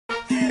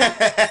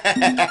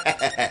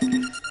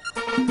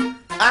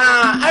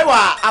Aiwa,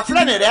 a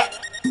friend there.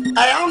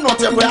 I am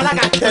not a boy. I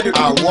like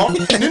a walk.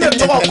 You need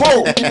to go.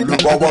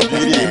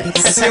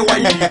 Sewa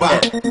Yiriba.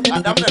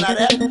 And I'm not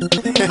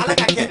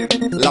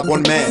La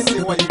bonne mère.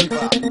 Sewa Yiriba.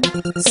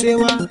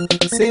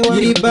 Sewa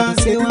Yiriba,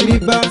 Sewa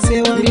Yiriba,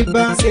 Sewa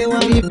Yiriba, Sewa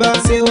Yiriba,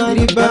 Sewa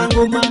Yiriba.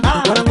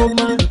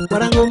 Warangoma.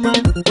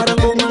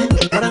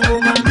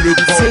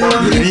 Sewa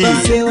Yiriba,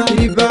 Sewa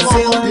Yiriba,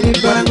 Sewa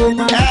Yiriba.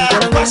 Warangoma.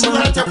 I'm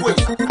not a boy.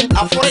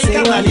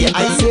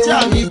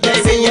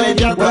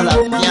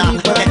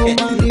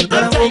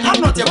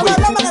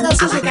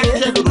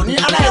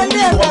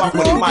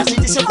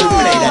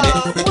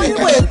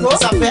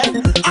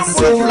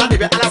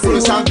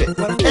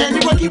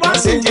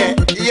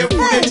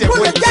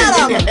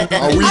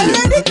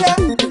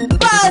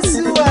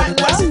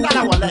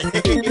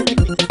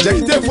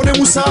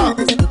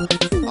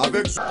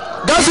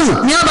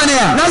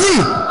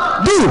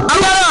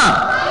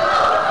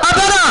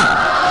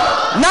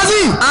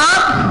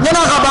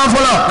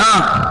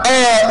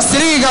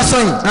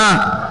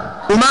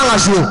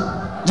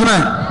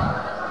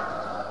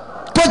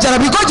 Ko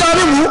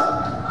jarabi mu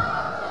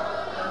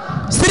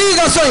siri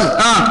ga soy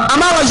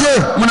amara je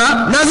muna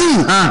nazi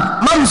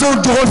mam so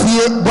jogo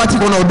fiye boîte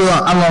kono do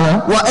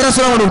wa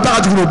restaurant do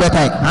ta jugo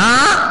betay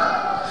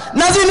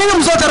nazi ni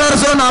mu so ta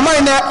restaurant na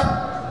mai ne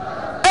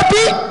et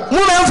puis mu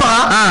men fa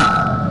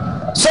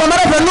so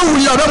mara fa nu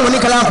wuli do ni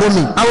kala ko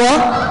mi awo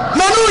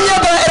me nu nya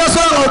ba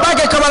restaurant o ba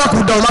ke kamara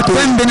ku do ma to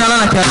ben bin ala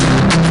na ka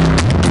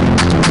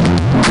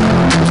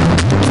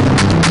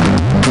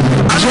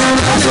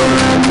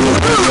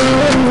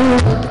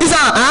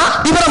Isa,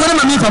 il va revenir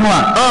ma mie pour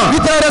moi. Il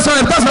t'a raison,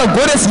 il passe le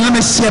gros signé,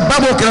 mais c'est pas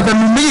beau que la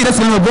famille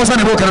reste le boss à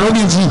beau que la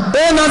robin dit.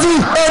 Eh, Nazi,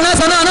 na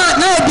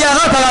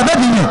diara ta la bête.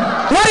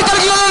 Wari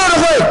calculer le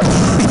roi.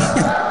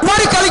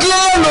 Wari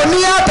calculer le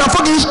nia ta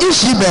faut qu'il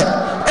chibe.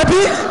 Et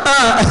puis,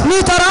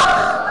 ni tara.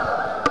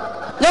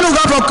 Là nous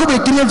va faire couper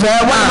qui ne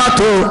fait wala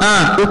to.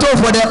 Auto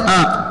faut de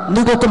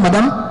nous go comme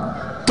madame.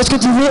 Qu'est-ce que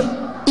tu veux?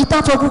 Il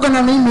t'a fait couper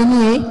na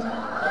meni.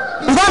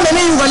 Uga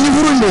mene yuga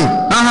livurunde.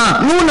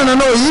 Nuna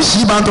no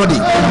yishi bantodi.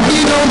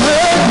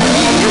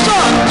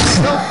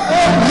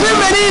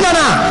 Meni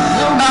nana.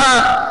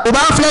 Uba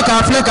flek.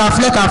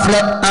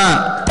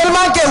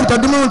 Tellement que uta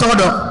dumu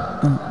todo.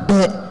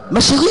 Ma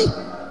chérie,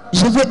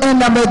 je veux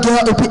un hamburger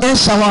et puis un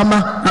shawarma.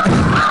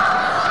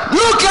 Nous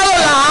là,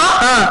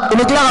 on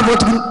est à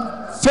votre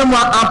fais-moi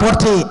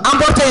emporter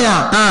ya.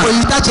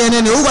 Il t'a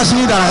tenu ou va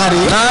signer dans la gare.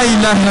 La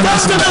ilaha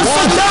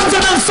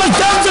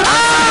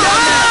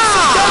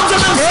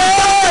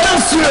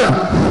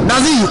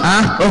Nazi,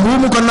 vous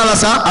me connaissez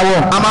ça?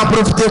 On m'a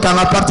profité quand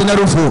on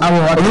partenaire au faux.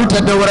 Nous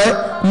traitons vrai.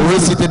 Oui,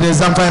 c'était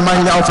des enfants.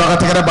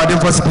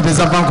 C'était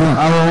des enfants.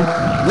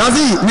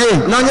 Nazi,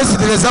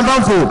 c'était des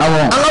enfants faux.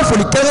 Alors, faut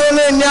les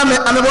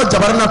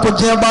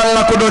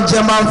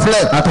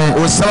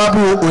au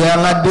Sababu, où il y a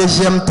la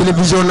deuxième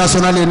télévision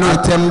nationale et nous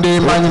thème de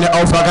Manine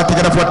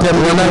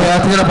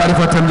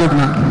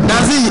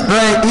Nazi,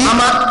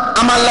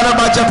 ama la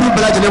ba japu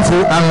bla jele fo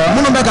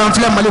munu be kan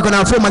fle mali ko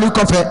na fo mali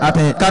ko fe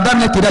kadam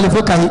ne kidali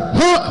fo kai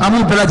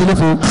amu bla jele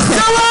fo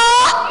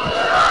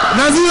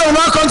Nazi on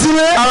va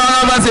continuer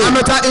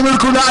ameta emil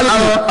kuna ali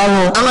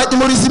anga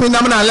imorisi mi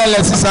namna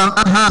lele 600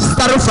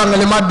 star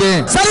fangale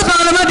madde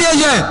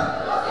je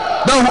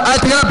donc a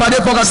tira pas de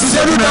fo ka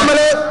c'est nous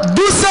tamale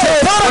douce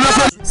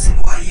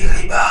Sewa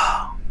Yiriba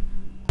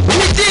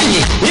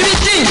Imitingi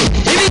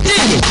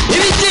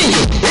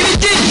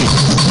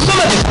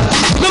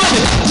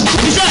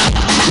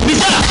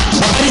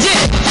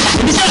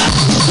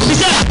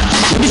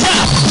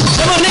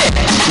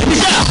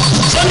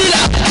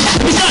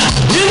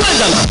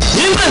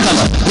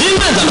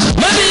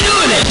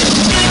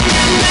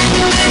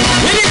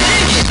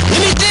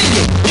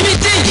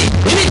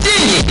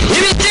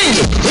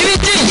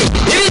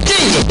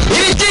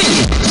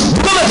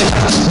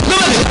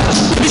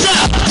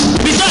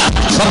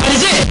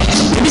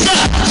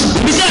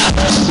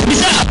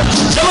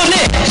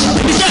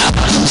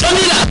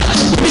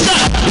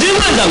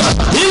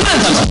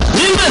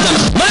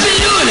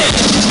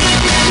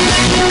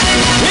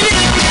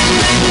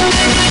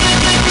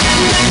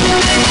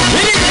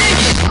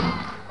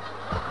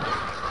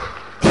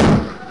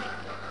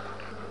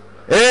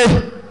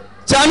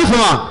Tiani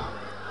fuma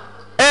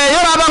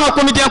yora ba ma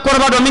comité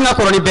korba do minga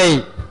koroni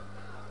bey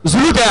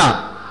Zulu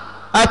kaya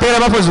a tere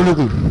ba fo Zulu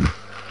ku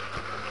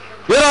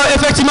yora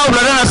effectivement vous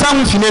l'avez na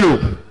sangu finelo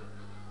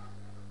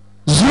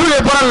Zulu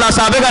le pour la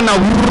sabega na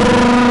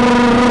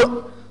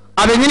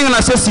avec ni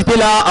na cette cité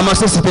là à ma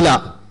cette cité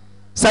là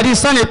ça dit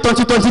ça ne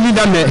tonti li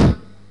dame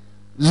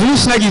Zulu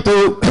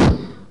snagito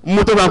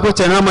moto ba ko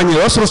tena manye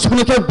osro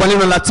sukuni ke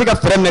balena la tsika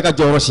frame ne ka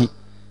jorosi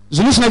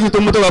Zulu snagito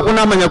moto ba ko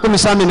na manya ko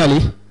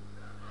misaminali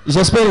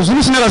j'espère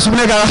Zulu snagala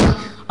subnega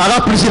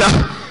ala prisila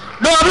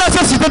donc abla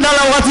cette cité dans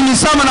la wati ni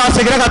sama na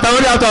segre ka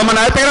tawri ato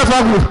amana etere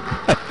fagu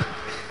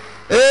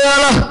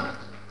ala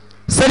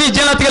seri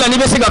jela tigala ni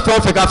bese ka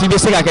fe ka fi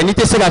bese ka ke ni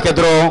te se ka ke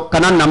dro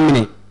kana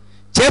namine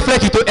che fle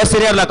ki to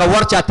SRR la ka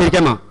warcha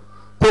terkema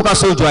ko ka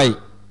so joy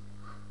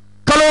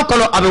kalo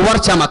kalo a bɛ wari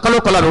caman kalo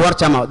a bɛ wari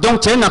caman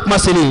donc cɛ na kuma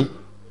seli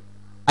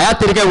a y'a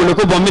terikɛ wele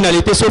ko bon min na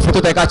i tɛ so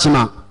photo ta i k'a ci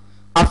ma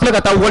a filɛ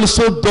ka taa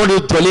waliso dɔ de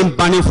jɔlen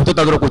bannen photo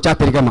ta dɔrɔn k'o ci a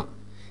terikɛ ma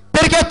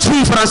terikɛ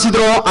tun faransi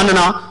dɔrɔn a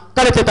nana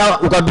k'ale tɛ taa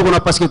u ka du kɔnɔ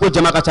parce que ko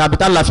jama ka ca a bɛ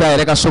taa lafiya a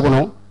yɛrɛ ka so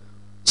kɔnɔ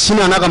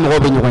sini a n'a ka mɔgɔw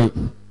bɛ ɲɔgɔn ye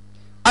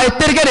a ye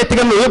terikɛ de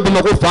tɛgɛ minɛ o ye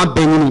Bamakɔ fan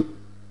bɛɛ ɲini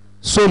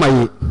so ma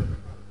ye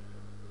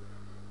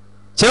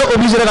cɛ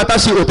obligé ka taa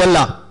si hôtel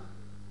la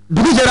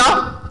dugu jɛra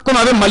comme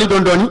a bɛ Mali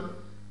dɔn dɔɔni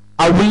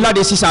a wulila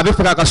de sisan a bɛ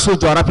fɛ k'a ka so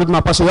jɔ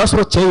rapidement parce que o y'a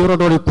sɔrɔ cɛ yɔrɔ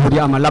dɔ de koori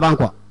a ma laban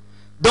quoi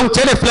donc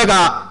cɛ de filɛ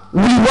ka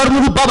wuli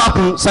warimuguba b'a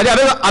kun c'est à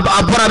dire a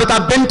bɔra a bɛ taa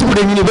bɛnitigiw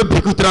de ɲini u bɛ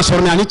birikiw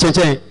transformer ani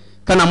cɛncɛn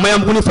ka na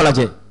Maɲanbuguni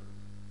Falajɛ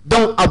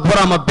donc a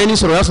bɔra a ma bɛnni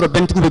sɔrɔ o y'a sɔrɔ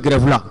bɛnitigiw bɛ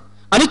grève la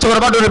ani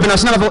cɛkɔrɔba dɔ de bɛ na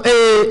sinna k'a fɔ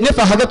ne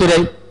fa hakɛ to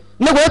dɛ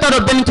ne ko e t'a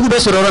dɔn bɛnitigiw bɛ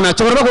sɔrɔ yɔrɔ min na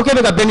cɛkɔrɔba ko k'e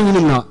bɛ ka bɛnni ɲini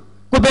mun na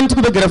ko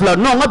bɛnitigiw bɛ grève la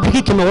non n ka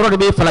biriki 100 de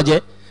bɛ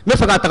Falajɛ n bɛ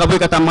fɛ k'a ta ka bɔ yen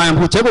ka taa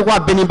Maɲanbugu cɛ ko k'a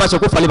bɛnni ba cɛ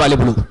ko fali b'ale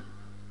bolo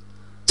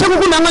cɛ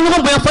ko n'an ka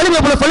ɲɔgɔn bonya fali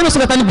b'e bolo fali bɛ se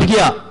ka taa ni biriki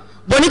ya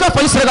bon n'i ka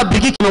fali sera ka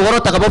biriki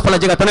 100 ta ka bɔ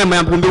Falajɛ ka taa n'a ye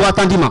Maɲanbugu n bɛ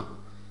 1000 d'i ma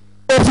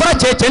o fɔra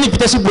cɛ ni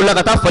vitesse bolila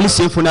ka taa fali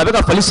sen foni a bɛ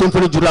ka fali sen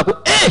foni juru la ko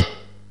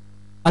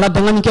ala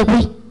dangani kɛ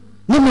koyi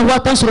ne ma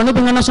 1000 sɔrɔ ne bɛ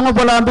n ka nasɔngɔ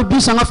bɔ la an bɛ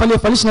 10 san ka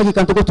fali sinna k'i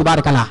kanto ko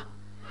tubarikala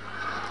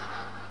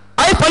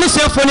a ye fali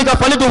sen foni ka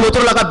fali don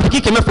wotoro la ka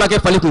biriki 200 kɛ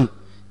fali kun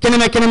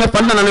kɛnɛmɛ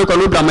fali nana n'o ka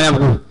n'o bila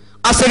Maɲanbugu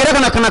a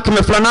seginna ka na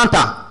 200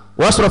 ta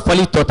o y'a sɔrɔ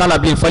fali tɔ t'a la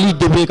bilen fali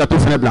débrouillé ka t'o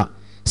fana bila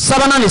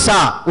sabanan ni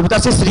sa u bɛ taa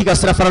se siri ka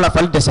sira fara la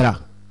fali dɛsɛra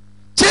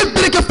cɛ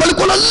bereke fali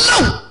ko la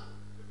law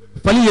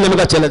fali yɛlɛmɛ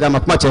ka cɛ lajɛ a ma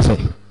kuma cɛ fɛ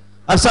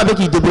alisa a bɛ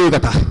k'i débrouillé ka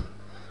taa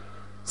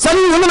sani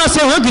u nana se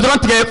u ye goudron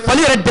tigɛ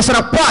fali yɛrɛ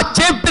dɛsɛra po a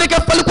cɛ bereke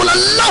fali ko la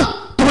law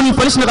tuguni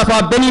fali sinna k'a fɔ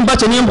a bɛɛ ni ba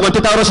cɛ ni ye mɔgɔ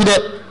tɛ taa yɔrɔ si dɛ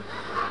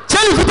cɛ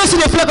ni vitesse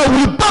de filɛ ka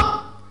wuli bap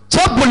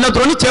cɛ bolila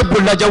dɔrɔn ni cɛ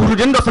bolila ja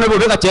wuludennin dɔ fana bɛ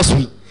yen o bɛ ka cɛ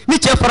suit ni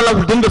cɛ farala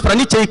wuludennin dɔ fara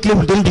ni cɛ y'i tilen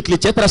wuludennin bɛ tilen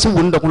cɛ taara se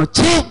woni dɔ kɔnɔ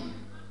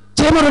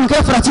cɛ ma dɔn nin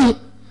kɛ farati ye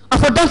a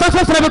fɔ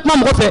dantanfɛn fana bɛ kuma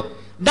mɔgɔ fɛ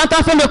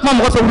dantanfɛn bɛ kuma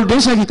mɔgɔ fɛ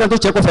wuludennin sinna k'i kanto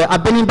cɛ kɔfɛ a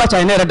bɛɛ ni ba cɛ a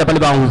ye ne yɛrɛ dabali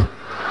b'an kun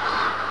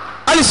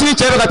hali sini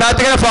cɛ bɛ ka taa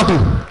tɛgɛ fɔ a kun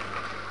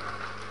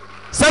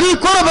sani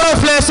kɔrɔbɔrɔw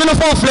filɛ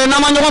sɛnɛfɔw filɛ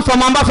n'an ma ɲɔgɔn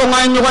faamu an b'a fɔ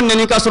k'an ye ɲɔgɔn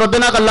nɛni k'a sɔrɔ bɛɛ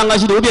n'a ka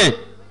langage de ou bien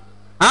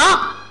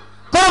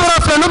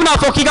kɔrɔbɔrɔw filɛ n'u bɛna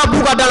fɔ k'i ka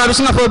b'u ka da la a bɛ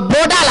sin ka fɔ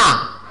bɔda la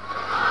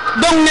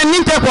donc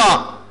nɛni tɛ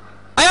quoi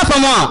a y'a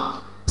faamu wa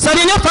c'est à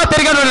dire ne fa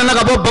terikɛ dɔ nana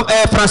ka bɔ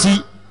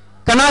Faransi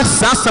ka na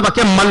san 3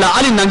 kɛ Mali la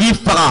hali na k'i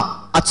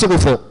faga a tɛ se k'o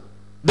fɔ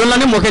donc la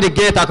ne mɔkɛ de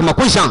gɛrɛ ta kama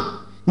ko Jean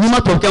n'i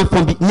ma tubabukan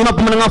fɔ bi n'i ma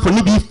bamanankan fɔ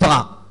n'i b'i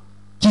faga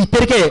k'i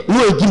terikɛ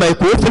n'o ye Gima ye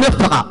k'o fana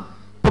faga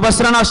papa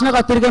siranna a sinna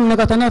ka terikɛ minɛ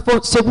ka taa n'a ye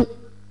fɔ Segu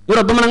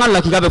yɔrɔ bamanankan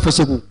lakika bɛ fɔ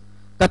Segu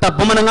ka taa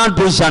bamanankan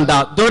don Jean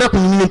da dɔwɛrɛ kun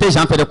ɲininen tɛ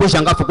Jean fɛ dɛ ko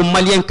Jean k'a fɔ ko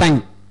maliyɛn ka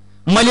ɲi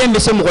maliyɛn bɛ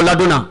se mɔgɔ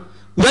ladon na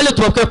u y'ale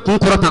tubabukɛ kun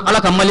kɔrɔtan ala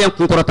ka maliyɛn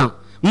kun kɔrɔtan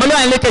maliyɛn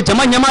y'ale kɛ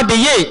jama ɲɛmaa de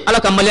ye ala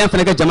ka maliyɛn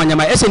fana kɛ jama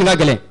ɲɛmaa est-ce que nin ka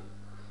gɛlɛn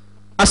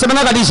a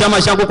sɛbɛnna ka di Jean ma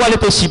Jean ko ale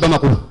tɛ si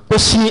Bamako ko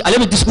sini ale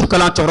bɛ discours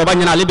kalan cɛkɔrɔba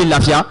ɲɛna ale bɛ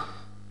lafiya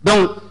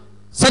donc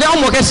c'est à dire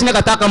an mɔkɛ sinna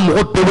ka taa ka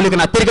mɔgɔ bɛɛ wele ka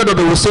na terikɛ dɔ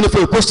bɛ yen o sɛnɛfɔ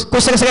ye ko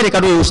sɛgɛsɛgɛ de ka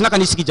d'o ye o sinna ka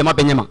n'i sigi jama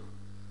bɛɛ ɲɛma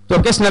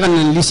tubabukɛ sinna ka na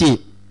ni lise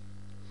ye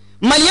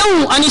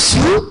maliyɛnw ani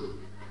siw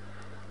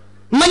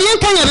maliyɛn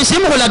ka ɲi a bɛ se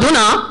mɔgɔ ladon na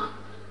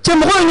cɛ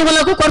mɔgɔw ye ɲɔgɔn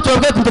la ko kɔrɔ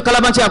tubabukɛ tun tɛ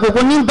kalabanci a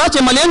ko nin ba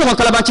cɛ maliyɛn ɲɔgɔn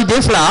kalabanci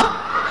den 2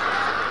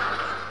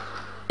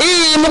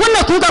 mɔgɔ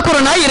na kun ka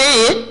kɔrɔ n'a yɛrɛ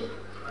ye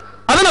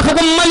a bɛna fɔ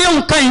ko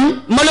maliyɛnw ka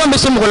ɲi maliyɛnw bɛ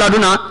se mɔgɔ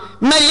ladon na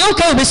maliyɛnw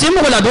ka ɲi u bɛ se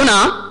mɔgɔ ladon na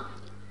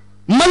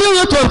maliyɛnw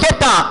ye tubabukɛ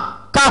ta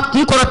k'a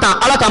kun kɔrɔtan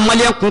ala ka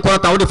maliyɛn kun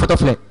kɔrɔtan o de fɔtɔ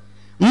filɛ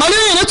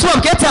maliyɛnw ye ne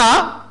tubabukɛ ta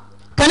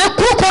ka ne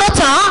kun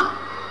kɔrɔtan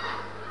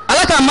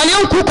ala ka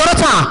maliyɛn kun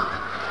kɔrɔtan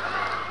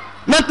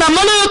maintenant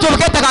maliyɛn ye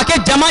tubabukɛ ta k'a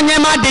kɛ jama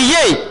ɲɛmaa de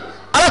ye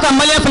ala ka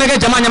maliyɛn fana kɛ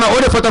jama ɲɛmaa o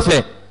de fɔtɔ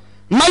filɛ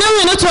maliyɛnw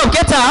ye ne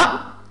tubabukɛ ta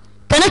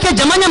ka ne kɛ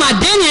jama ɲɛmaa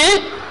den ye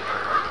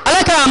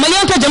ala ka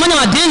maliyɛn kɛ jama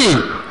ɲɛmaa den ye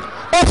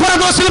o fɔra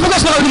dɔrɔn sɛnɛfɔkɛ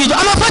sɔrɔ ka wuli jɔ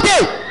a ma fɔ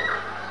ten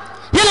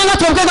yala n ka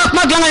tubabukɛ ka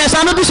kuma dilan ka ɲɛ sa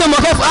an bɛ du se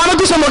mɔkɛ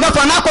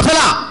fɔ n'a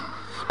kɔfɛla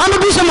an bɛ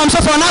du se mɔmuso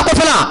fɔ n'a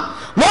kɔfɛla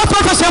mɔgɔ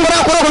fɛn fɛn sen bɔra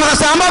a kɔrɔ kɔnɔ ka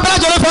sa an b'a bɛɛ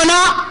lajɛlen fɔ n'a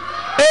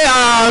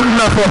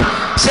na fɔ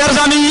chers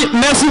amis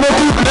merci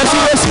beaucoup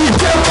merci.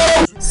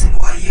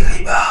 Sewa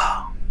Yiriba.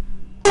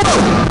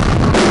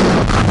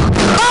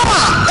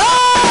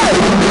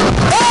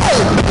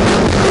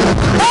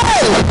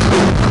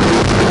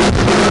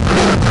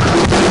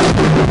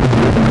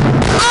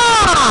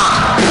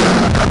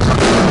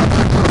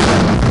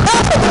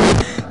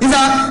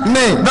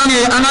 Mais donc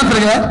an ka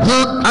terikɛ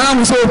an ka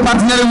musow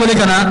partenaire wele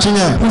ka na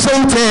musow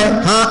tɛ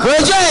o ye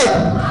jɔn ye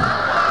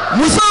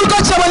musow ka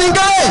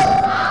cɛmaninka ye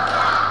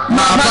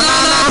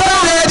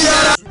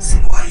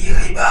Sewa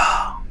Yiriba.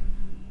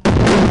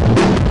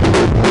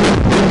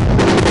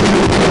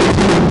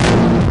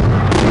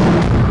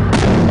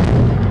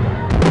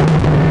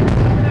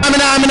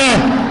 Amina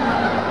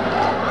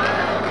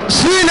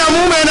si na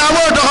mu me na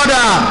mo tɔgɔ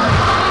da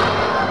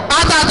a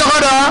ta tɔgɔ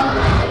dɔ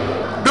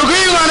dugu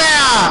in kɔnɔ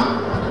yan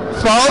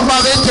fa o fa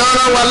bɛ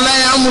cɛwɔrɔ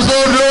walayi an muso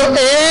don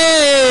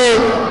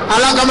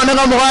ala kama ne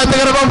ka mɔgɔ ye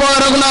tɛgɛrɛ bɔ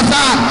yɔrɔ kunna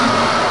sa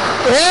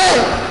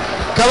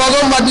kabako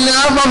madina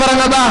an fa fara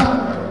ka ban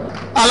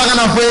ala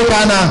kana foyi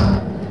k'an na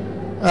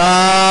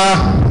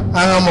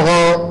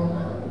Angamogo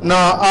no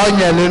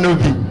anya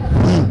lenubi.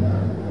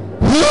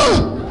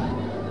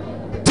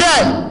 Te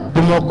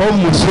dumoko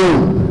muso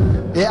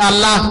e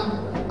Allah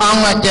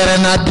anga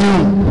kerena diu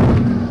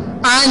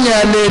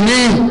anya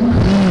leni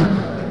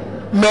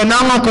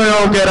menanga ko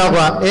yo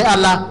gerawa e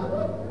Allah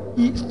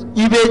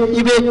ibe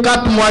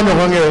 4 mois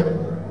nyonge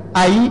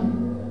ai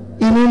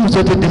inu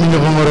muso te dimi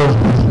nyongoro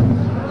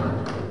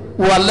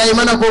wallahi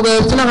mana ko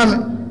ga sinanga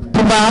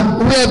papa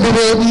ube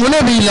bebe mune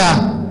bila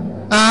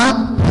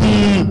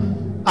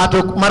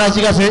ato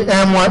marajiga se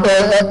 1 mois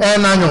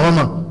 1 an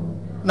nyongoma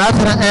na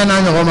tara 1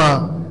 an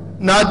nyongoma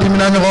na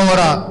dimina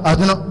nyongora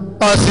atino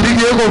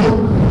asirige ko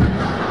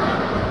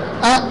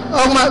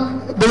oma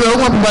bebe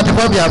oma papa te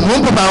fobia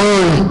mun papa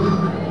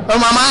o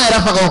mama era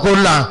fa ko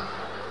kula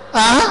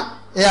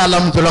e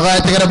alam to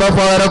loga te gara ba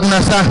fa era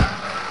kuna sa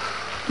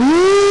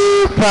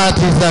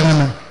pati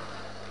sagana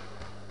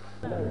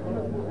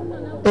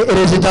e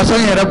récitation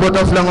era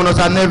boto flangono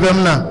sa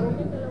nevemna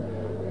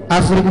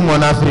Afrique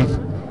mon Afrique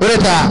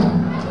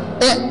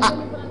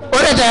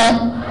oreta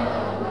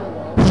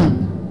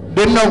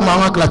denno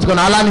mama classe ko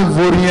ala ni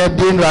vorien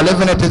dendo ale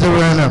venete te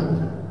wena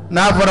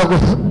na fara ko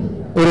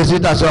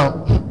récitation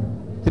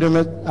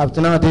trimet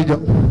abtina tijo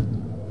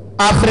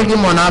Afrique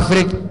mon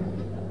Afrique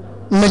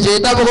monsieur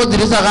d'abord ko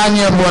dirisa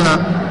ganye bona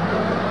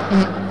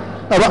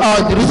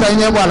aba dirisa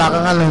nye bola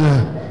kangala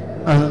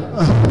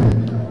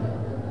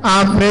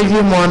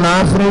Afrique mon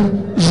Afrique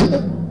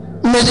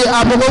monsieur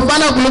aboko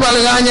bana global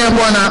ganye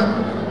bona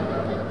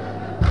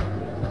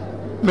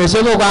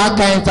monsieur ko ka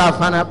kain ta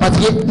fana parce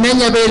que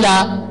nenye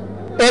bela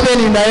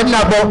ebeni na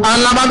ebna bo an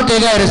la ba te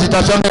ga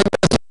récitation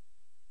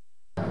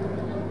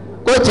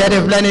ko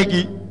chere flane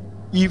ki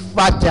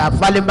ifata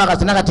fale mbaka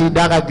sinaka ti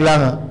daga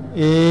glanga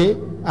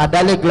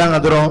adale glanga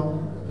dro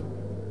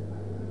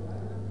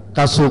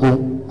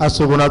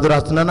kasugo na dro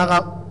asnana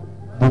ka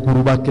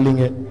bukuru ba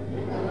kilinge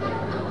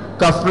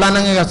ka flana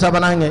nge ka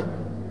sabana nge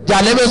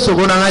jalebe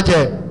sugo na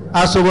ngache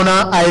asugo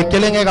na ay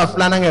kilinge ka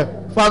flana nge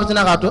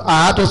fabtina ka to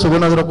ato sugo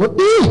na dro ko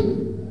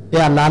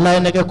ya lala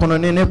ene ke kono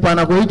ne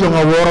pana ko ijo nga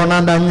woro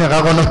na ndanya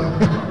ka kono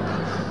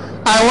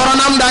ay woro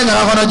na ndanya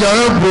ka kono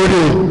jowe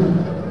bodi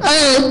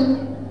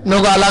no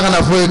go ala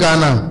kana foi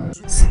kana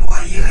Sewa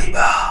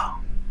Yiriba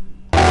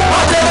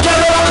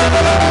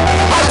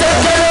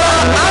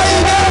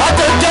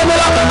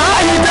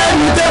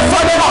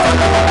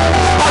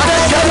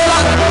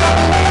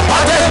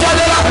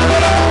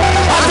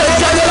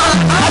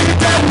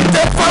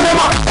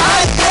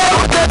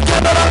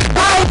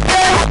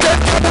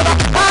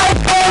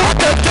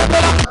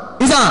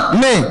Isa,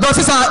 mais donc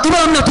c'est ça, il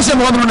va amener toucher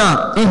mon homme,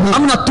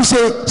 amener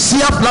toucher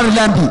Sia Flan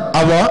Landi.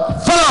 Awa,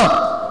 Flan,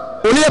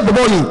 au lieu de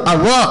Boboyi,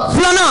 Awa,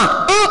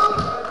 Flana,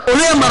 au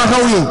lieu de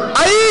Marakaouye.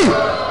 Aïe,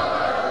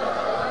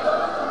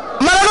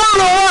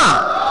 Marakaouye,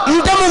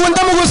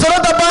 Ntamu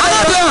Sorota Ba,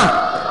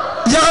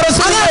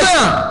 Yarasu,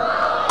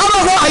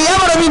 Amako,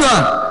 Ayama Ramina.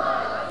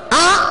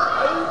 Ah,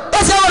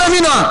 est-ce que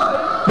Ramina?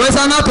 Bon, c'est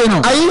un appel,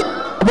 non? Aïe,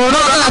 bon,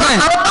 non,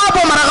 Abo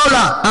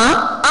Marakaoula,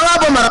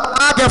 Abo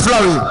Marakaoula,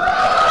 Flawi.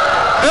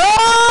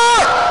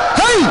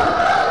 Hey,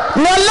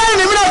 wallahi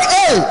ni mina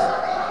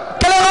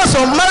kala ngaso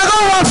maraga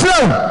wa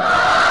flow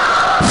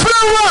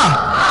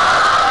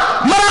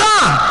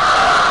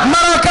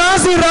maraka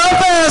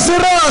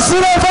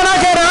sira fana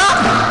kera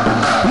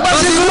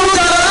basi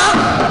kulukara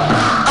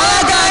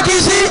aga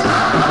kishi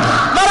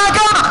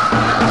maraka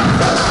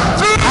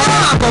fi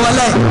ko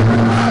wallahi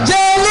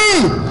jeli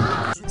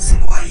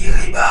Sewa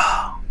Yiriba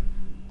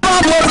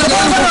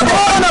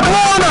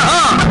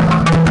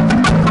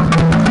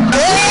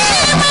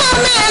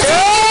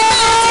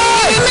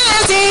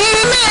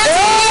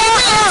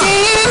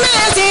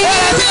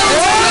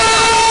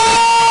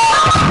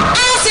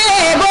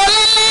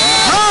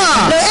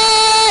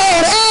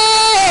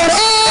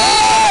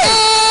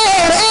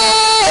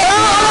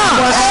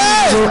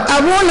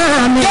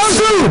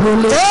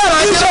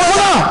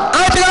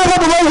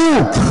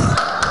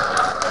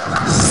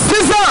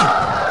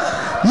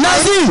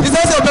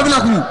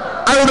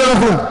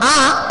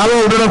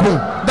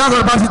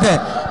d'accord parfait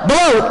bon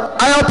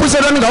ayo poussé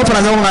don ga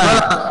fara ngonga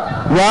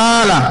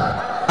voilà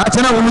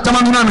atena wulu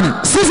tamanduna mine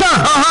sisa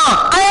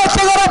ayo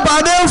tegara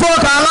bade fo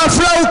ka la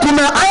flau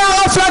kume ayo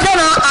la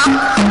flakana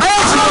ayo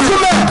flau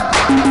kume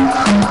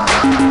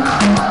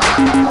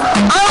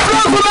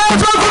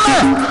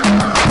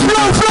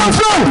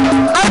flau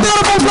atera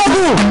bon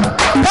flau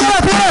para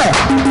tere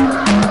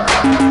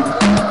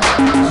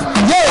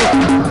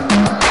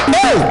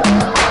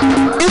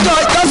ito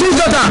kasu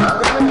jota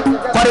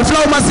kwa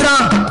flau masira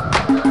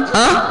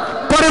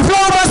por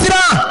flow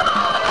basira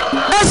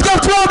est-ce que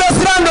flow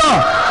basira ndo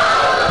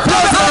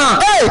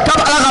flow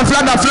kama ala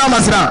flanda flow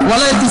basira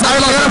wala isa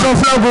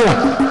flow go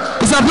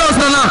isa flow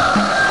sana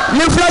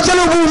ni flow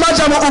chelo bu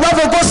macha mo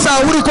ubavo ko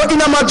sauri ko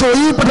ina macho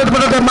yi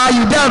potote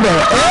mayu dave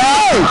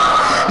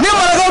ni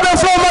maraga be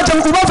flow macha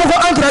ubavo ko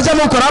ankira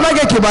jamo ko rama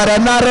ke kibara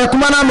na re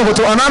kuma na mo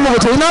to ana mo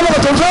to ina mo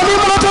to flow ni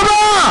mo to ba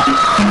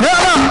ya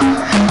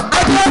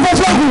atla ko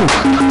flow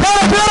go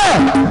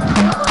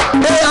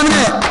pere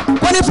amne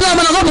ni fila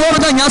mana ko mɔgɔw bɛ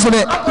taa ɲa so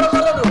dɛ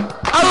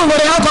aw bɛ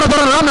wele aw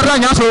kɔrɔtɔrɔ la aw na taa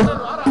ɲa so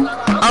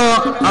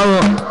awɔ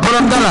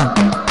bɔlɔn da la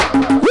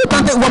u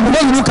tante wa mɔgɔ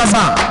ninnu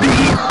kasa a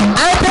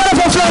ye tɛgɛrɛ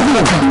fɔ filaw kun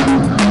tɛgɛrɛ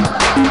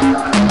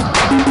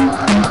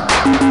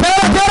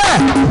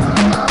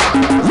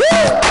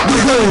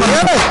filaw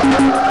kuma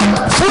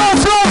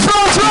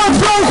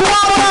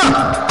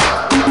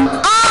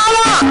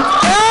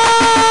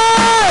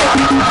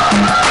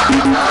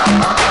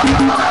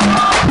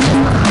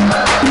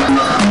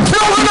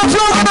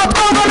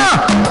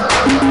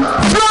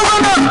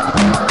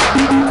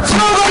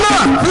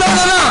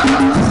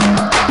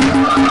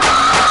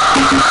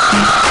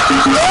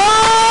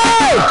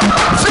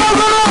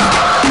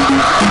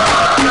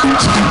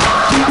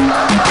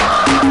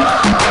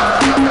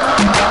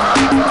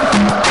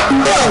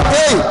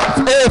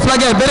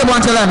bere bɔ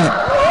an cɛla mɛ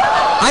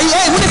ayi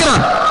mun de kɛra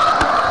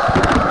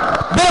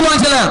bere bɔ an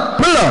cɛla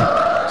mulɔ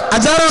a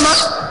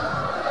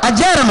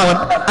diyara ma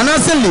a n'a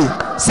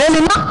seli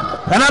ma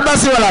a n'a ba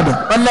se wala dɔn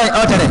walayi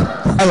aw tɛ dɛ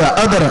ayiwa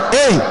aw tɛ dɛ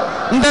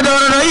n tɛ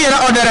dɔwɛrɛ dɔn i yɛrɛ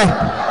aw tɛ dɛ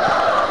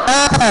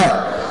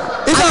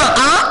isa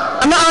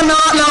na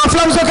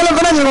filamuso kelen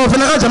fana ɲininka o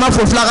fana ka jama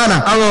fo filakan na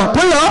awɔ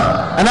mulɔ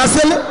a n'a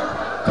seli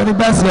ko ni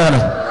ba se wala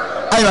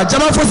ayiwa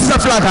jama fo sisan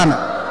filakan na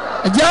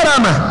a diyara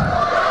ma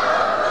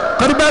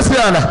ko ni ba se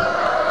wala.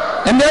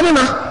 Endeni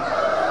na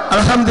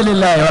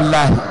alhamdulillah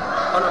wallahi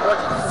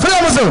fula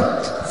muso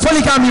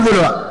foli ka mi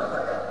bolo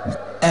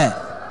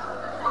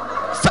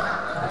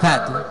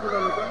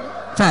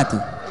Fatu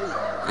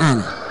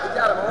ana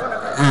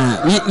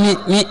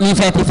mi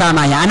feti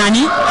fama ya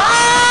anani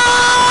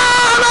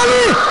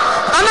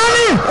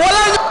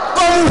wala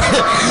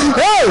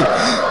hey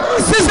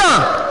sisa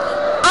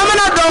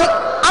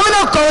amana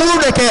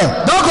konguru de ke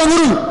do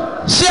konguru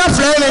Shia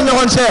flying in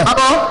your chair.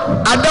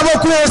 A double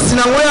cool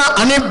Sinawaya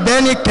and it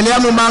Benny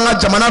Kiliamanga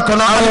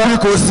Jamanakono, I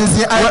will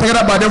see I take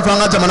a body from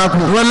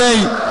Jamanaku. Relay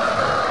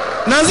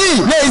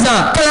Nazi,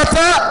 Laser,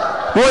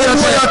 Kalata,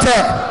 Woyate.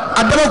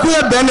 A double cool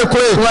Benny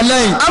Coy,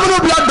 Relay. I'm no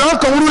blood dog,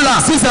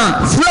 Korula,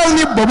 Sisa,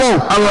 Flowny Bobo,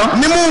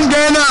 Nimun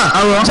Gana,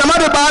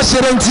 Jamada Bar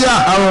Sherentia,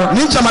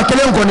 Ninja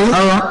Makelengoni,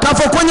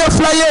 Kafokonia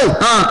Flyer,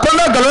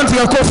 Kola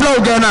Galantia Koflow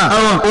Gana,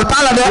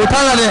 Otala,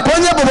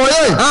 Konya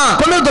Boboye,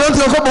 Kola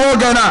Galantia Kobo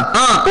Gana,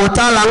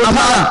 Otala,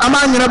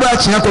 Aman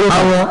Yanabachi,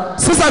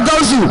 Sisa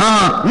Gausu,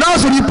 now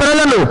should be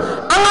parallel.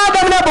 I'm not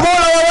going to go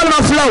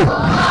flow.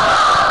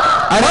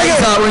 I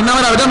will never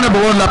have done the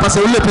Bola,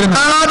 Pascal Lipin,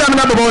 Adam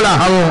Nabola.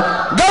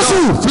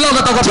 Gausu, flow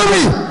at the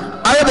coffee.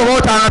 I have a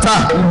water.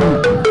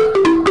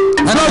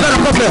 And I got a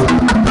coffee.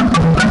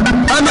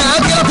 I mean, I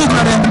get a cook.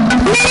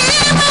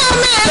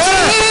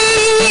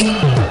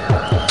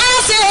 I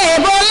say,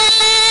 Bola,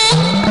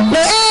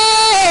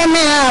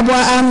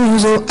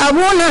 Amuzo, I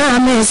wanna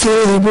miss you,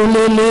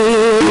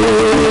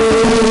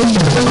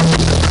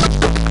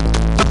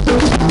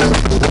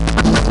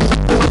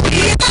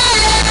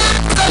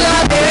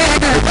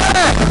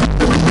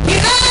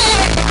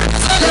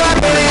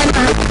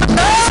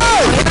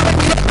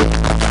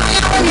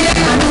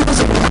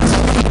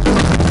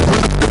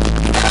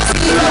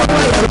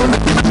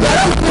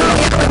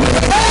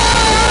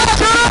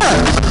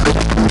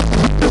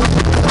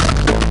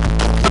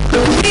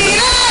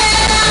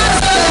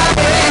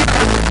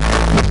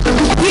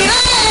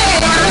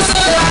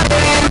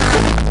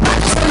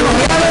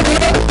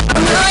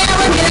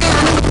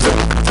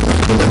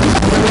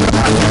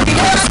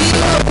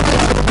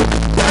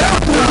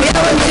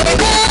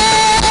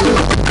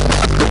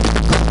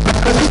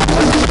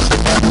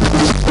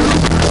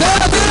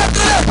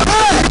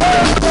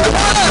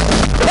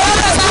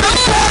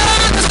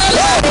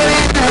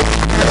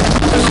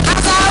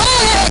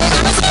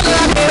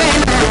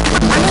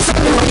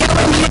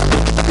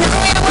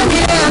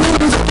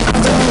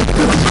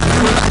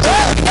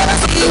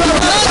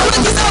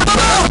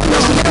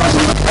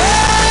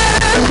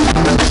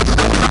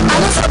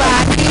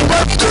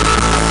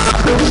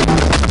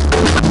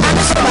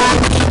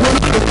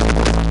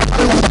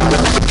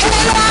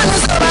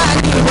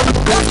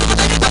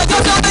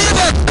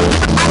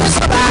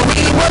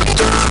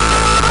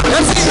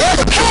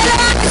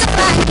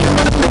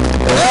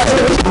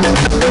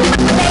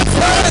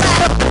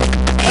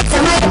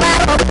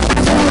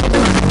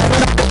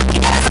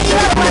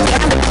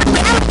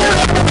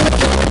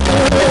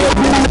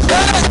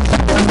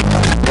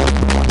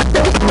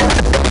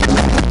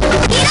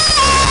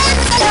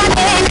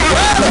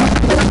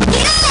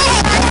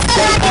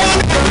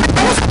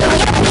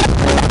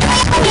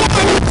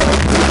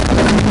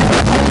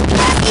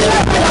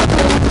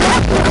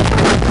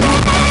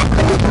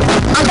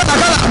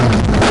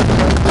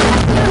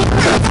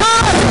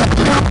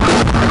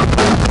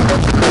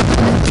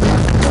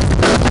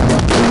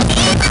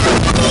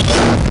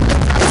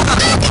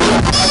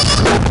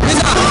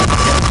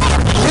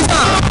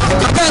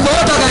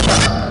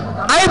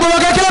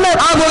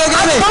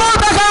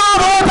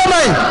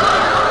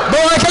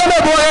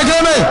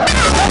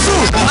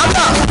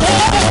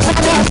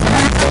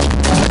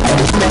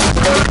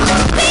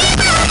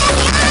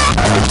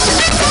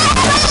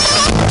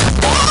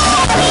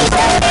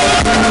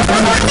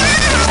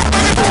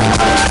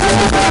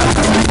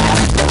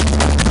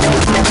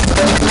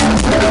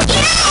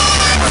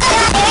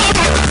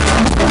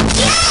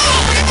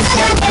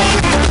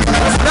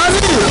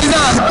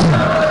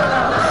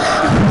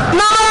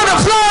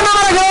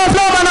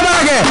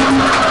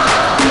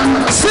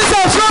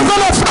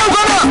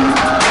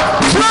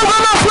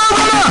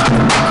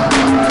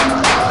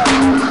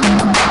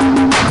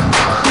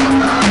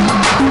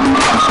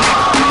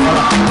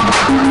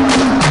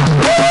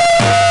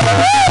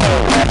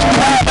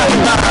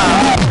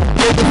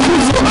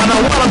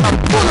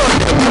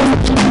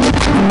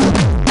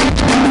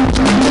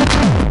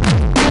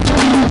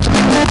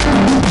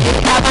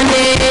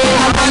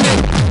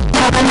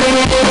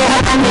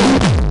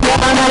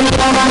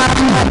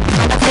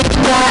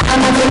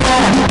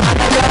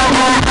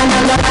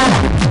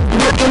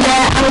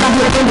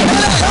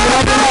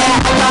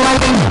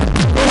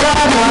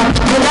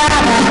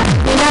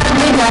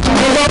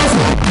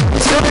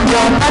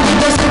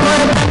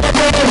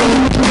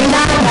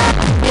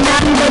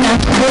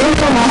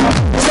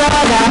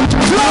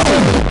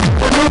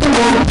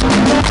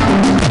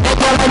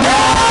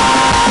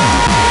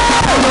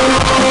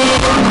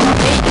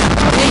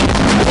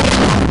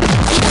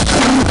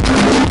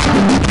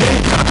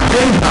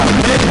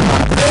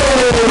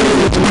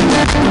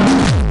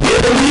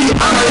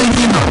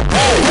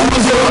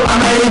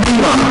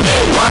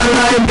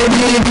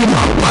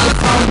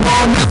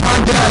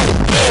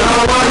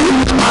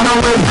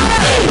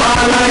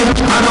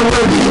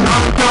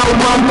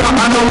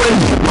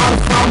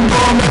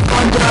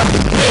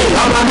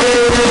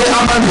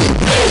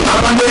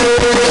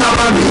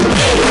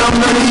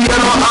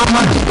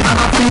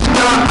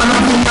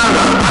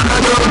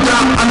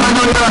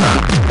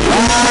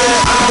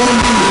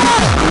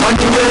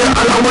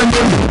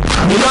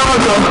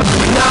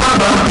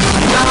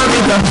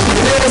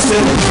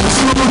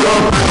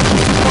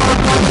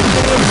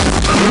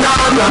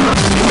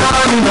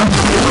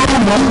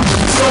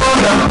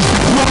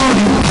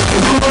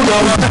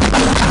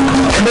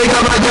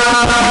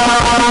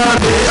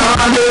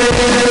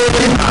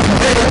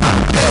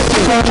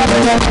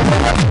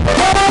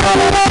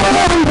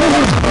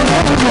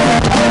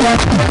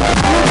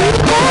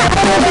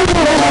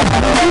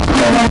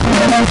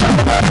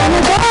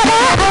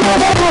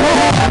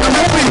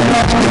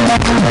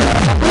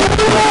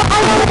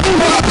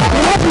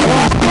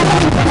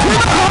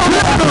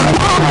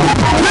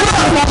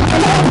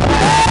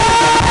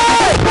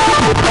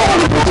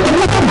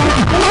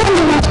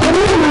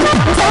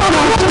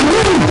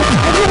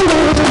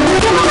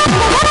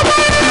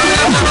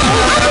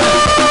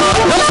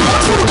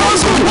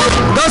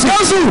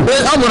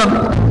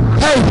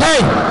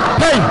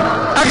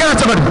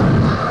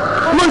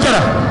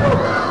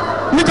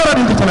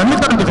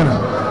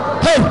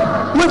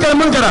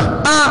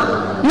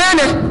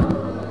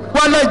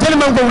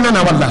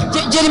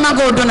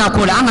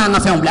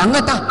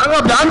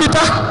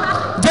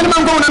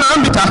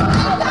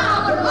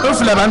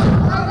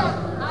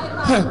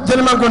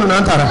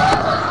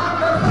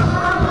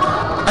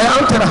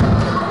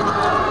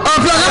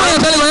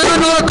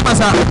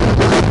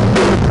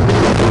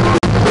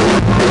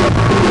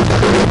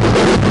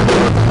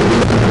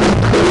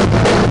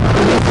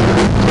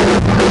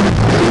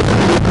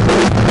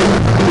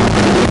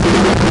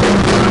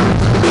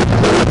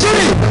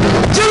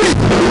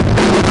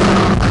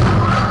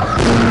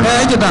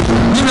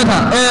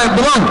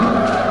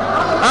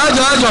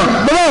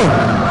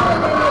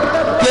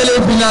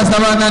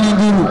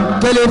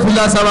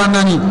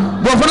 Sabanani.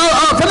 Bon, faut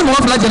nous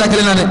faire la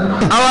kelen ane.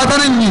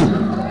 Awatana ni.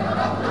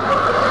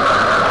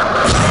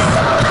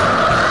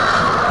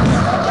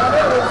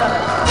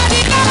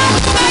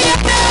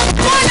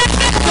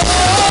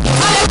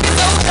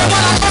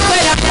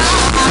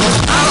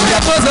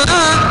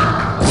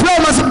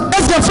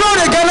 Est-ce que Flo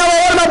de Ghana ou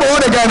on a beau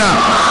de Ghana?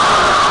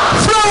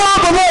 Flo a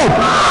beau.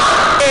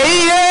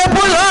 Eye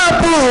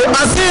pulapu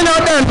asina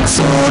den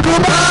sudu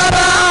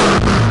baba.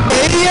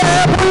 Eye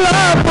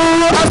pulapu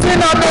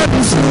asina den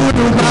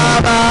sudu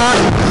baba.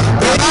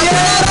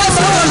 Eye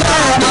rasola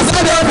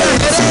asina den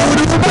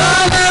sudu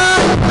baba.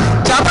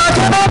 Chapa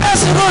chapa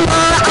sugula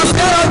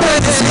asina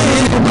den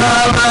sudu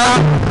baba.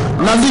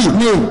 La vie,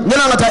 nous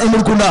allons ta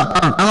Emulkunda,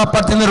 un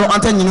partenaire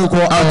antenne nous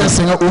quoi, à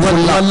Seigneur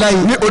Wallahi,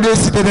 ni au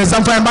dessus des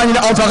enfants, il a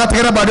offert à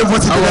travers des fois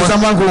des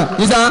enfants.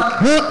 Isa,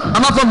 à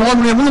ma femme,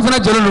 nous venons de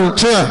l'eau,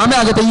 à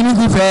ma gâte, il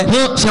nous fait,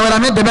 je vais la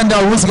mettre de bande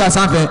à Wusika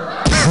sans fait.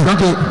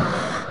 Donc,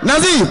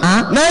 Nazi,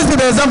 Nazi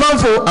des enfants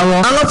faux,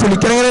 alors faut les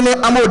créer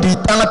à maudit,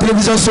 à la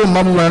télévision sur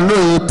Mamou,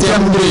 et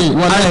Tiamdri,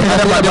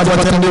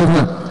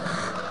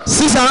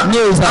 si ça,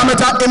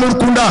 Ameta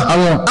Emulkunda,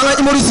 alors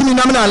Imorisi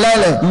Namina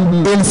Lele,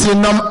 il se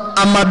nomme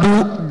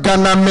Amadou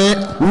Ganame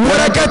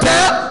Ourakate,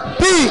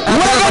 puis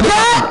Ourakate.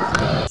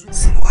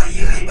 Sewa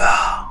Yiriba.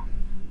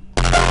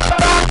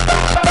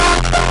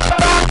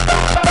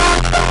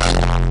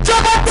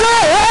 Jabate,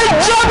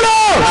 Jablo!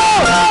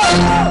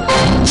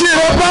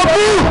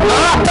 Jirobabu!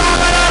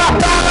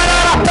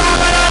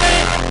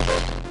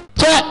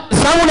 Che,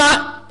 Samuna,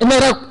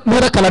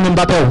 Nera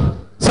Kalamimbato.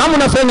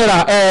 Samuna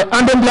Fenera,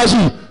 Andem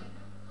Blaji.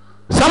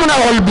 Samuna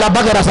ol bla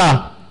bagara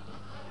sa.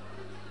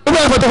 Ou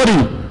bien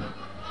photocopie.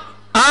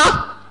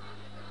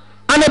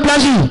 Ane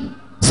blanchi.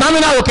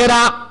 Samina okera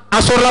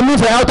asor la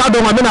mufre auta do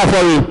ngamena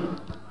foyi.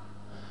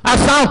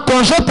 Asa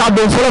congé ta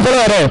do folo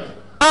re.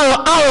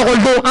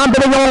 Roldo an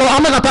bebe nyolo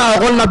amaka ta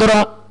rol na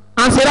doro.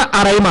 An sera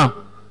araima.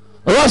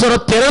 O soro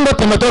terrain do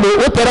tomato do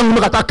o terrain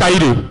mu kata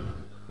kaire.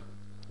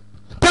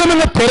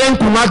 Tellement terrain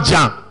kuma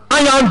jan.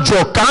 Ayan jo.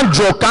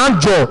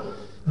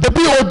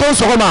 Depuis au don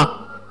sokoma.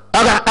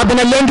 Aga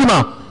abena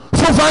lendima.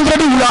 Faut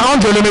vendredi ou la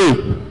anjo le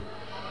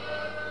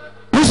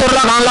nous sommes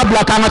là dans la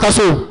blague à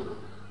Natasso.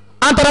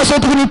 Antarasso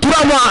tukuni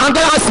 3 mois,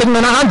 antara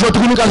segmena anjo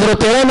tukuni ka zero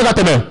terrain ni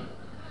kateme.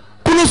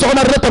 Kuni so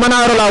na rete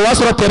mana la wa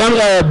so terrain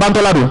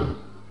bandolado.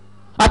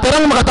 A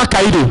terrain mo kata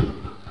kaide.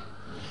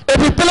 Et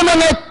puis tellement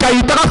ne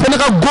kaita ka fene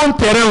ka gon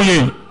terrain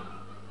ye.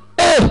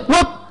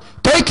 What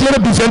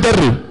du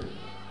centre.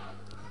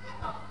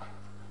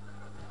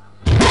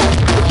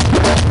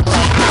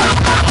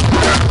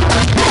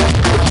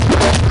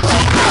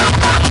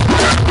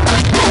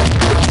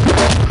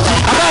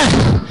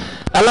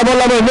 Allah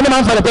bolla boy min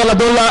man fala tella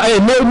dolla ay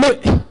mo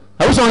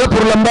awu songa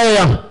pour lamba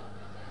ya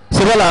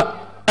c'est voilà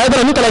ay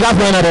dara ni kala gaf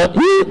na re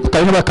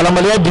kay no kala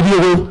maliya dibi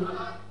go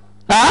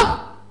ha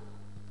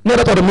ne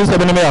da to min se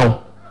bene yaw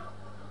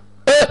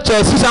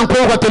che 600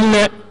 ko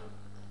telne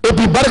et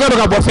puis barga do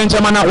ka bo fen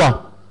chamana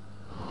wa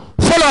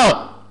folo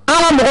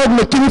ala mo ko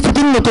me kini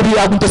fitin no to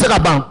ya gunte se ka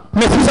ban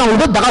mais 600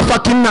 o daga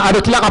fakinna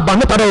avec la ka ban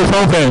ne tare o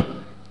fon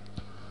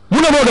mu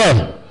no bo ge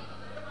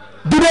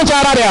dibe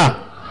chara ya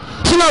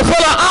sina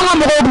fola anga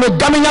mo ko me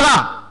gaminyaga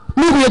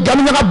ni ko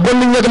gaminyaga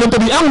bonni nyagalen to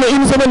bi anga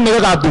une semaine ne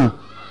ga du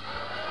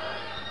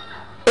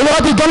e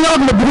wati gaminyaga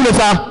me bugule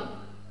sa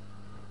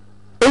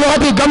e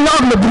wati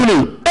gaminyaga me bugule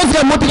est ce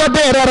que motika de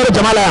erreur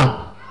jamala ya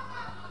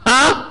ha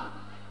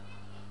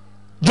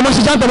juma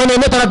si janta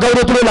ne tara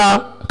gawro to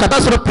la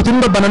kata sura putin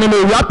do banane me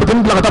ya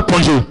putin bla kata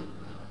plonger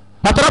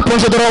atara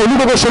plonger do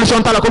lu ko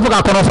solution tala ko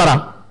fuka kono fara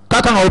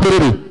kaka nga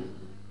opérer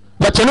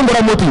ya chenu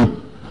mbora moti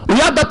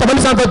ya da tabali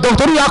sanfɛ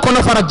docteur ya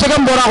kono fara jɛgɛ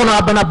bɔra kɔnɔ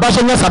a bɛnna basi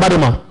ɲɛ saba de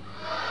ma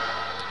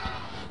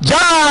ja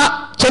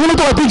cɛnin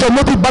to ka t'i jɔ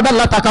moti bada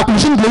la ta ka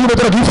kulusi duloki bɛ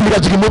dɔrɔn k'i fili ka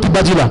jigin moti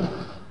baji la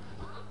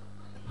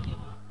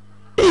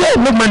iye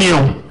ne kuma nin ye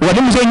o wa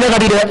ni muso ɲɛ ka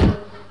di dɛ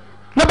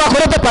ne ba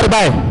kɔrɔ tɛ pariba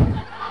ye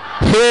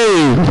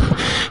hee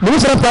ni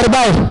sera pariba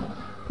ye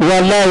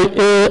walayi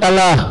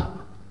ala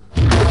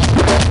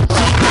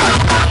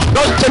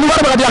donc cɛnin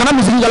wari bɛ ka di a kana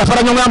misiri jala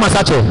fara ɲɔgɔnya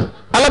masa cɛ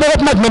ala bɛ ko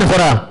kuma jumɛn de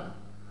fɔra yan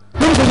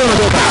ni muso jɔn na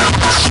dɔw ta.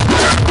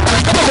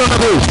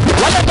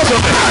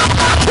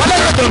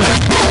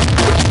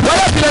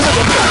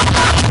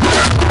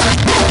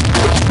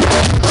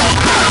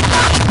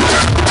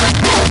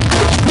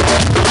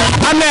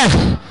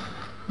 Amen.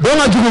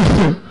 Donga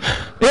jugu.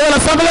 Yala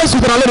sambale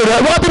sutra le de.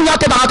 Wakati nya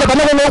keta aketa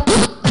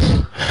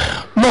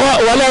no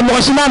wala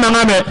mo shima na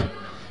ngame.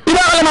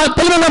 Ida ala ma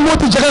telme na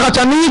moti jaga ka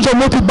chani jo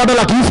moti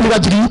badala ki fili ga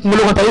jigi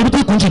mulo ka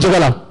tayi kunci jaga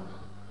la.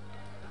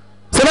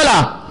 Sebela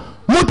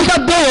motika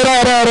de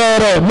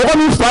re mo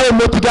mi faye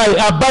motika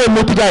abaye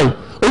motika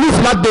olu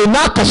fila de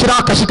na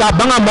kashira kashika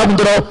banga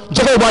magundro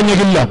jaga ba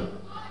nyegilla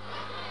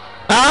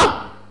ah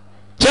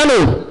chelo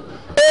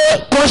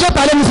projet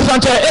tale mi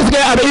sanche est ce que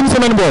avec une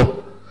semaine bo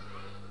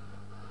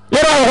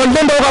yero ko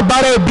lendo ko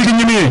bare bigi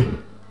nyimi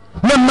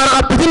mais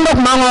mara pitin dok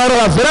ma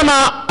ngoro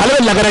vraiment ale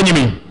lagara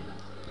nyimi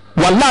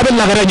wallahi be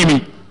lagara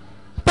nyimi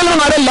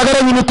tellement ale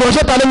lagara nyimi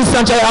projet tale mi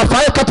sanche a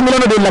faye 4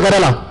 millions de lagara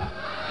la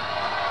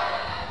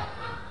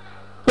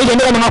e je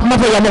ndera ma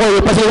fa ya mo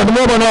ko parce que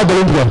mo bono do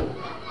ndo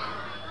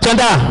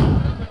chanda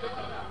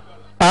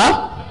ha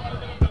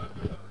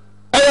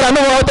ayra no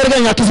wa terga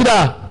nya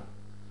kisida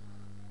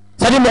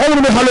sadi mo ko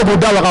mo halo bo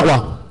dawa ka kwa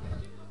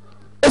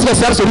est ce que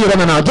ça sori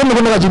rana na jonno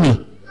ko na jimi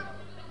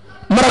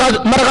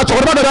maraga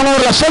chorba da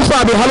ngor la chef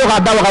fa be halo ka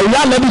dawa ka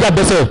ya nabi ga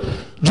dese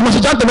juma si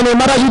jante me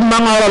maraji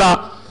manga wala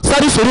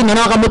sadi sori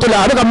nana ka moto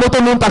la ka moto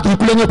non parti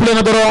kulenga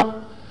doro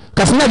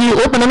kasna gi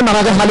o panan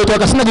maraga halo to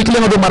kasna gi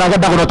kulenga do maraga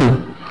da ko to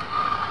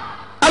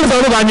alfa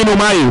ro ga nyino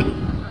mai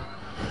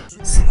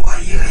Sewa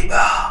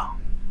Yiriba.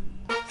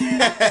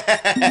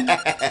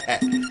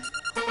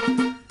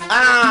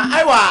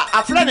 Aiwa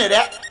aflane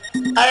de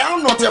I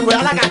am not a boy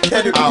like a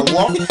kid. I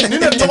walk in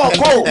the top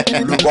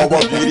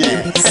of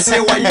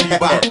Sewa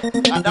Yiriba.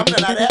 And I'm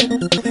like a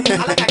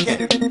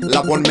kid.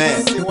 La bonne mère.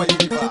 Sewa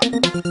Yiriba.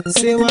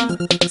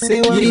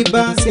 Sewa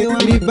Yiriba, Sewa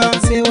Yiriba,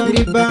 Sewa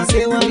Yiriba,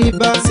 Sewa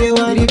Yiriba,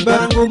 Sewa Yiriba,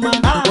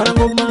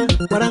 Warangoma.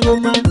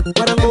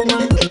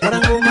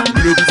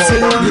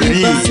 Sewa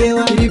Yiriba,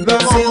 Sewa Yiriba,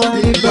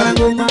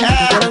 Warangoma.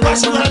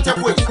 I'm not a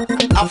boy.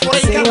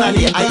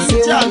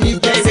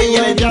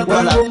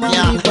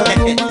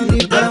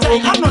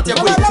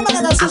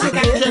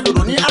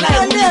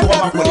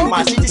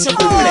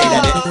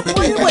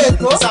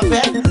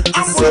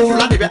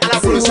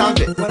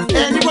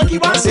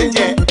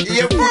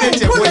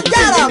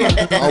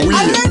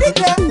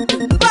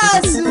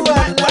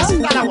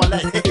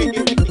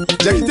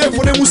 Jakite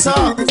fone Musa